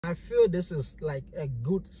I feel this is like a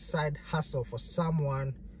good side hustle for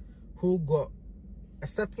someone who got a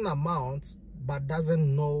certain amount but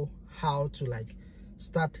doesn't know how to like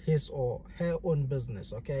start his or her own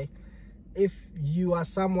business. Okay, if you are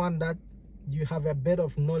someone that you have a bit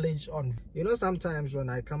of knowledge on, you know, sometimes when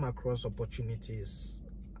I come across opportunities,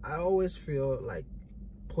 I always feel like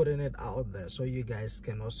putting it out there so you guys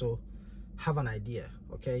can also have an idea.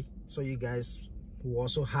 Okay, so you guys who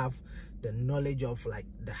also have the knowledge of like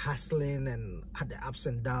the hustling and the ups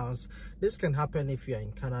and downs. This can happen if you're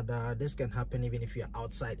in Canada, this can happen even if you're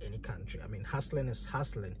outside any country. I mean, hustling is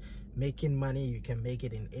hustling. Making money, you can make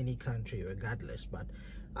it in any country regardless, but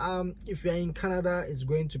if you're in Canada, it's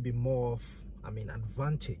going to be more of, I mean,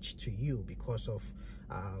 advantage to you because of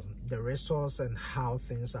the resource and how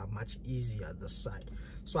things are much easier this side.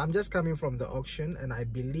 So I'm just coming from the auction, and I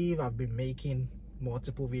believe I've been making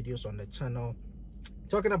multiple videos on the channel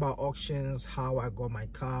talking about auctions, how I got my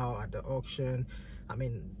car at the auction. I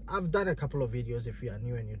mean, I've done a couple of videos. If you are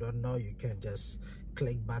new and you don't know, you can just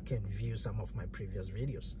click back and view some of my previous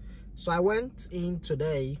videos. So I went in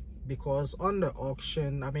today because on the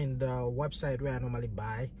auction, I mean the website where I normally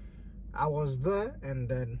buy, I was there, and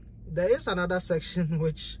then there is another section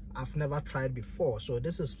which I've never tried before. So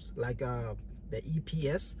this is like the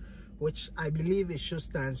EPS, which I believe it should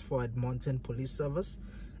stands for Edmonton Police Service.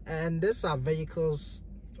 And these are vehicles,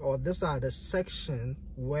 or these are the section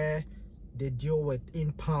where they deal with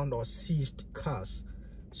impound or seized cars.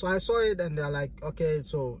 So I saw it and they're like, okay,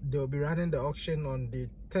 so they'll be running the auction on the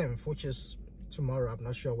 10th, which is tomorrow. I'm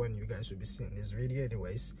not sure when you guys will be seeing this video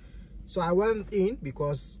anyways. So I went in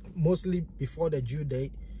because mostly before the due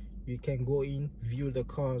date, you can go in, view the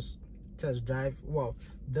cars, test drive. Well,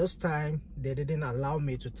 this time they didn't allow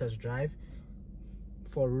me to test drive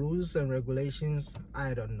for rules and regulations.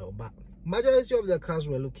 I don't know, but majority of the cars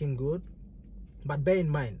were looking good. But bear in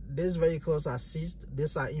mind, these vehicles are seized.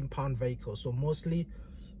 These are impound vehicles, so mostly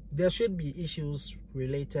there should be issues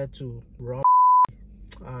related to robbery,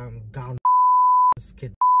 gun,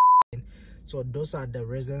 kidnapping. So those are the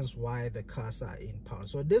reasons why the cars are impound.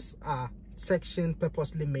 So these are section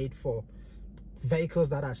purposely made for vehicles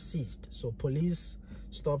that are seized. So police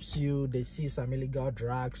stops you, they see some illegal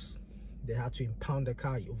drugs, they have to impound the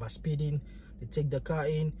car, you're overspeeding, they take the car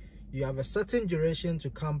in. You have a certain duration to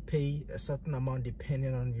come pay a certain amount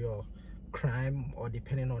depending on your crime or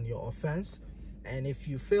depending on your offense. And if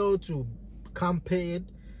you fail to come pay it,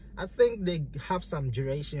 I think they have some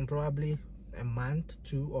duration, probably a month,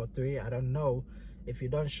 2 or 3, I don't know. If you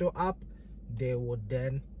don't show up, they would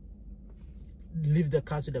then leave the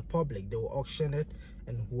car to the public. They will auction it,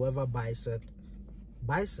 and whoever buys it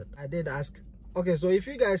buys it. I did ask, okay, so if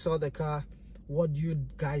you guys saw the car, what do you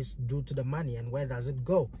guys do to the money and where does it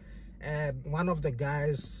go? And one of the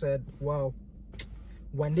guys said, well,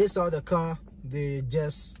 when they saw the car, they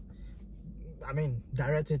just, I mean,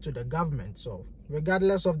 direct it to the government. So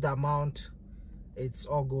regardless of the amount, it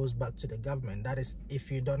all goes back to the government. That is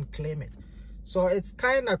if you don't claim it. So it's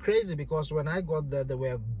kind of crazy because when I got there, there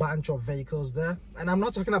were a bunch of vehicles there, and I'm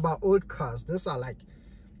not talking about old cars. These are like,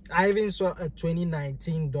 I even saw a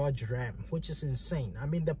 2019 Dodge Ram, which is insane. I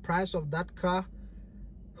mean, the price of that car,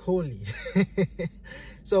 holy.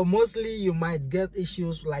 So mostly you might get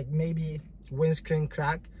issues like maybe windscreen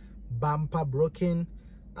crack, bumper broken,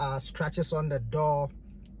 scratches on the door.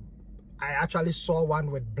 I actually saw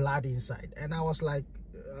one with blood inside, and I was like,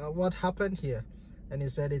 what happened here? And he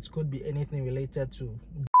said it could be anything related to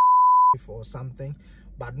or something,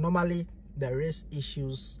 but normally there is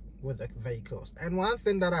issues with the vehicles. And one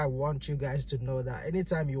thing that I want you guys to know, that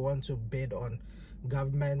anytime you want to bid on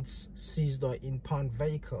government's seized or impound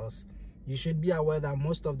vehicles, you should be aware that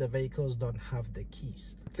most of the vehicles don't have the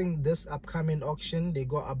keys. I think this upcoming auction, they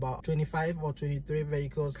got about 25 or 23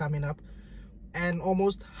 vehicles coming up, and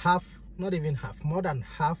almost half, not even half, more than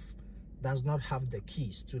half does not have the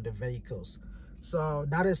keys to the vehicles. So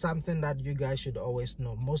that is something that you guys should always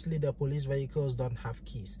know. Mostly the police vehicles don't have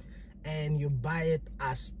keys, and you buy it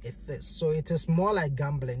as it is. So it is more like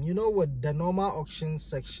gambling. You know, with the normal auction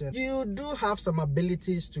section, you do have some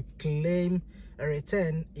abilities to claim a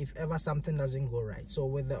return if ever something doesn't go right. So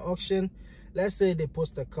with the auction, let's say they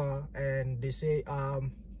post a car and they say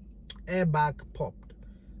airbag popped.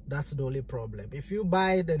 That's the only problem. If you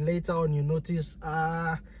buy it and later on you notice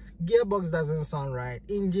gearbox doesn't sound right,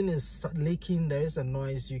 engine is leaking, there is a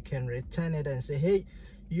noise, you can return it and say, hey,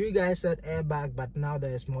 you guys said airbag, but now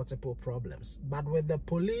there's multiple problems. But with the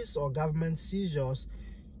police or government seizures,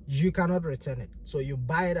 you cannot return it. So you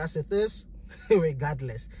buy it as it is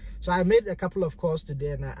regardless. So I made a couple of calls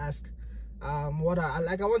today and I asked what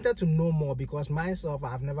I wanted to know more, because myself,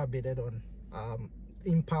 I've never bidded on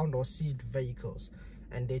impound or seized vehicles.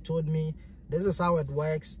 And they told me this is how it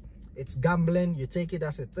works. It's gambling. You take it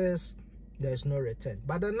as it is. There's no return.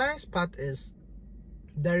 But the nice part is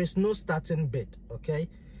there is no starting bid, okay?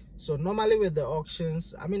 So normally with the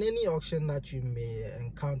auctions, I mean any auction that you may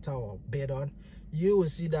encounter or bid on, you will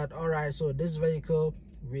see that, all right, so this vehicle,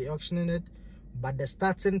 we're auctioning it, but the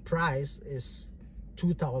starting price is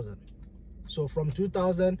 2,000. So from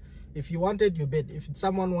 2,000, if you want it, you bid. If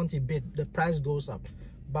someone wants it bid, the price goes up.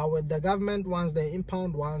 But with the government ones, the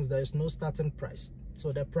impound ones, there is no starting price.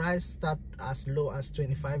 So the price starts as low as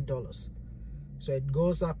 $25. So it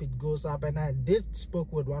goes up, and I did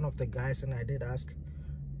spoke with one of the guys, and I did ask,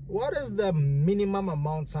 what is the minimum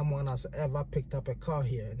amount someone has ever picked up a car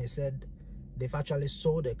here? And he said they've actually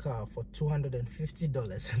sold a car for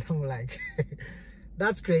 $250. And I'm like,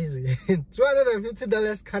 that's crazy.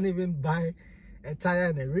 $250 can't even buy a tire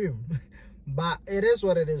and a rim. But it is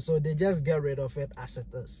what it is. So they just get rid of it as it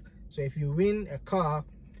is. So if you win a car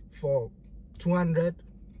for 200,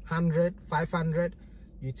 100, 500,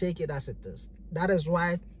 you take it as it is. That is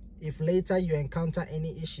why if later you encounter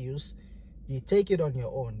any issues, you take it on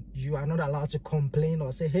your own. You are not allowed to complain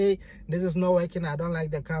or say, hey, this is not working, I don't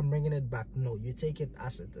like the car, I'm bringing it back. No, you take it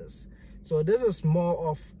as it is. So this is more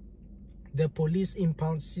of the police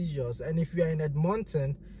impound seizures. And if you are in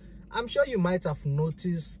Edmonton, I'm sure you might have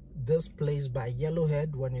noticed this place by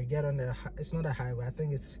Yellowhead when you get on the, it's not a highway, I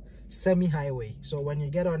think it's semi-highway. So when you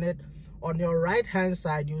get on it, on your right hand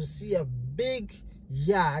side, you'll see a big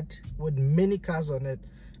yard with many cars on it,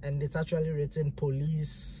 and it's actually written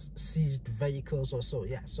police seized vehicles or so.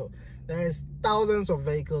 Yeah, so there's thousands of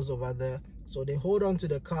vehicles over there. So they hold on to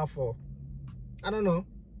the car for, I don't know,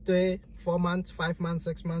 3, 4 months, 5 months,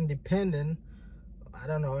 6 months, depending, I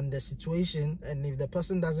don't know, on the situation. And if the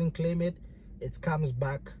person doesn't claim it, it comes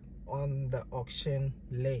back on the auction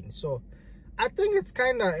lane. So I think it's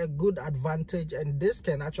kind of a good advantage, and this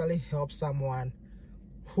can actually help someone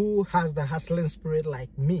who has the hustling spirit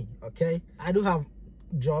like me. Okay, I do have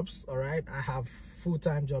jobs, all right, I have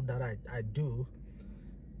full-time job that I do,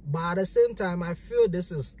 but at the same time I feel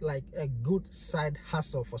this is like a good side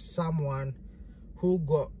hustle for someone who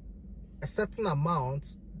got a certain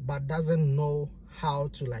amount but doesn't know how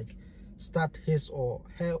to like start his or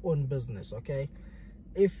her own business. Okay,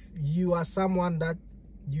 if you are someone that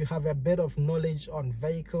you have a bit of knowledge on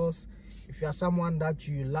vehicles, if you are someone that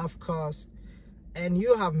you love cars, and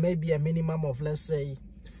you have maybe a minimum of, let's say,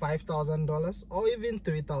 $5,000 or even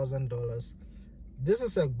 $3,000, this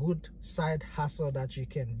is a good side hustle that you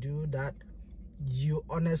can do that you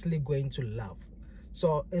honestly going to love.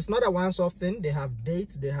 So it's not a once-off thing. They have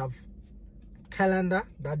dates, they have calendar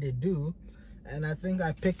that they do, and I think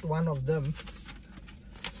I picked one of them.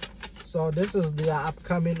 So this is their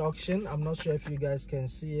upcoming auction. I'm not sure if you guys can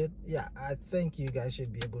see it. Yeah, I think you guys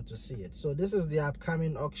should be able to see it. So this is the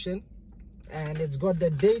upcoming auction, and it's got the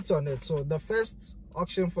dates on it. So the first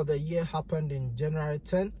auction for the year happened in January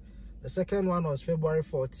 10. The second one was February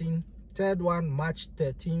 14. Third one March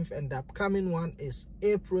 13th, and the upcoming one is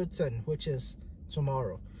April 10, which is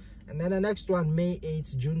tomorrow. And then the next one May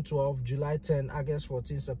 8, June 12, July 10, August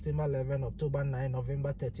 14, September 11, October 9,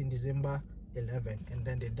 November 13, December 11, and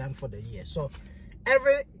then they're done for the year. So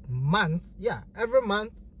every month, yeah, every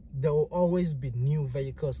month there will always be new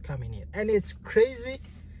vehicles coming in, and it's crazy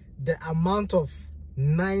the amount of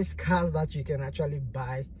nice cars that you can actually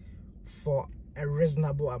buy for a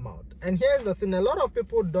reasonable amount. And here's the thing, a lot of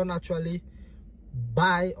people don't actually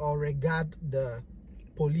buy or regard the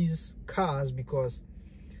police cars because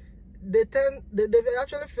they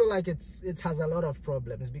actually feel like it has a lot of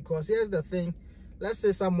problems. Because here's the thing, let's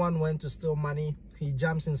say someone went to steal money, he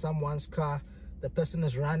jumps in someone's car, the person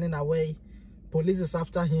is running away, police is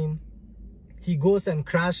after him, he goes and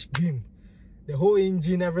crash him, the whole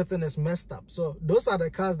engine, everything is messed up. So those are the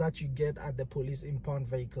cars that you get at the police impound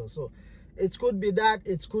vehicle. So it could be that,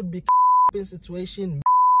 it could be situation,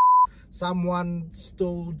 someone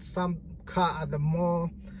stole some car at the mall,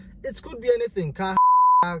 it could be anything, car,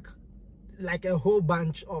 like a whole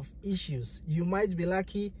bunch of issues. You might be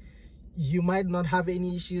lucky, you might not have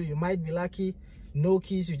any issue, you might be lucky, no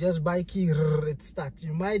keys, you just buy key, it starts.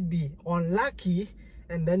 You might be unlucky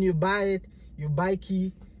and then you buy it, you buy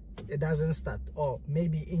key, it doesn't start, or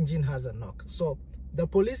maybe engine has a knock. So the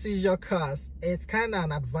police seizure cars, it's kind of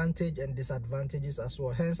an advantage and disadvantages as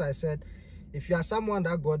well. Hence I said, if you are someone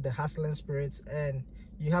that got the hustling spirits and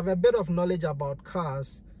you have a bit of knowledge about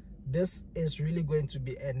cars, this is really going to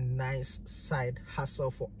be a nice side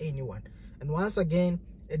hustle for anyone. And once again,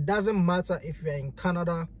 it doesn't matter if you're in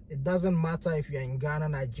Canada, it doesn't matter if you're in Ghana,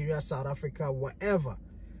 Nigeria, South Africa, wherever.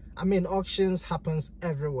 I mean, auctions happens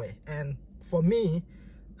everywhere, and for me,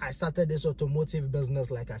 I started this automotive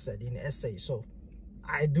business, like I said, in SA. So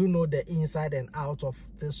I do know the inside and out of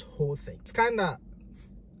this whole thing. It's kind of,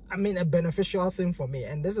 I mean, a beneficial thing for me.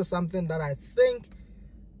 And this is something that I think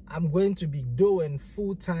I'm going to be doing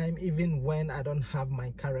full time, even when I don't have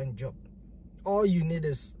my current job. All you need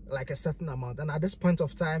is like a certain amount. And at this point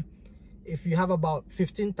of time, if you have about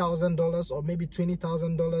 $15,000 or maybe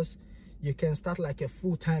 $20,000, you can start like a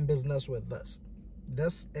full-time business with this.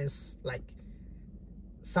 This is like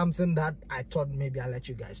something that I thought maybe I'll let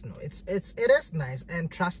you guys know. It is nice,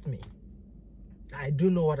 and trust me, I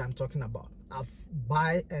do know what I'm talking about. I've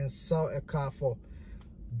buy and sell a car for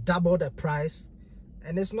double the price,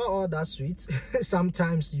 and it's not all that sweet.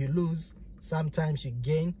 Sometimes you lose, sometimes you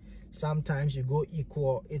gain, sometimes you go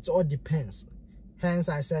equal. It all depends. Hence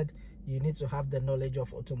I said you need to have the knowledge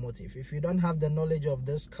of automotive. If you don't have the knowledge of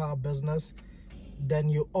this car business, then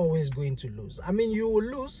you're always going to lose. I mean, you will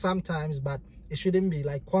lose sometimes, but it shouldn't be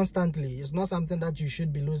like constantly. It's not something that you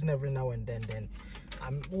should be losing every now and then.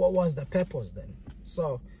 What was the purpose then?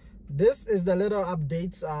 So this is the little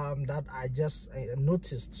updates that I just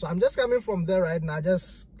noticed. So I'm just coming from there right now. I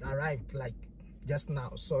just arrived like just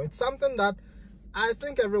now. So it's something that I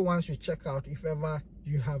think everyone should check out. If ever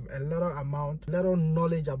you have a little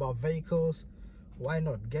knowledge about vehicles, why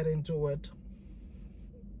not get into it,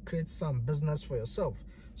 create some business for yourself.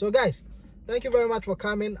 So guys, thank you very much for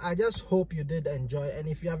coming. I just hope you did enjoy. And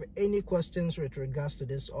if you have any questions with regards to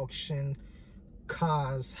this auction,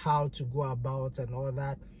 cars, how to go about and all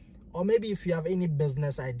that, or maybe if you have any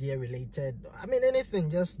business idea related, I mean anything,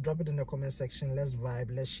 just drop it in the comment section. Let's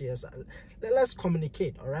vibe, let's share, let's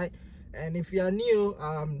communicate. All right. And if you are new,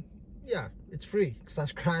 yeah, it's free.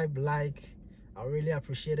 Subscribe, like, I really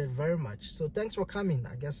appreciate it very much. So thanks for coming.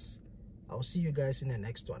 I guess I'll see you guys in the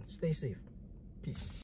next one. Stay safe. Peace.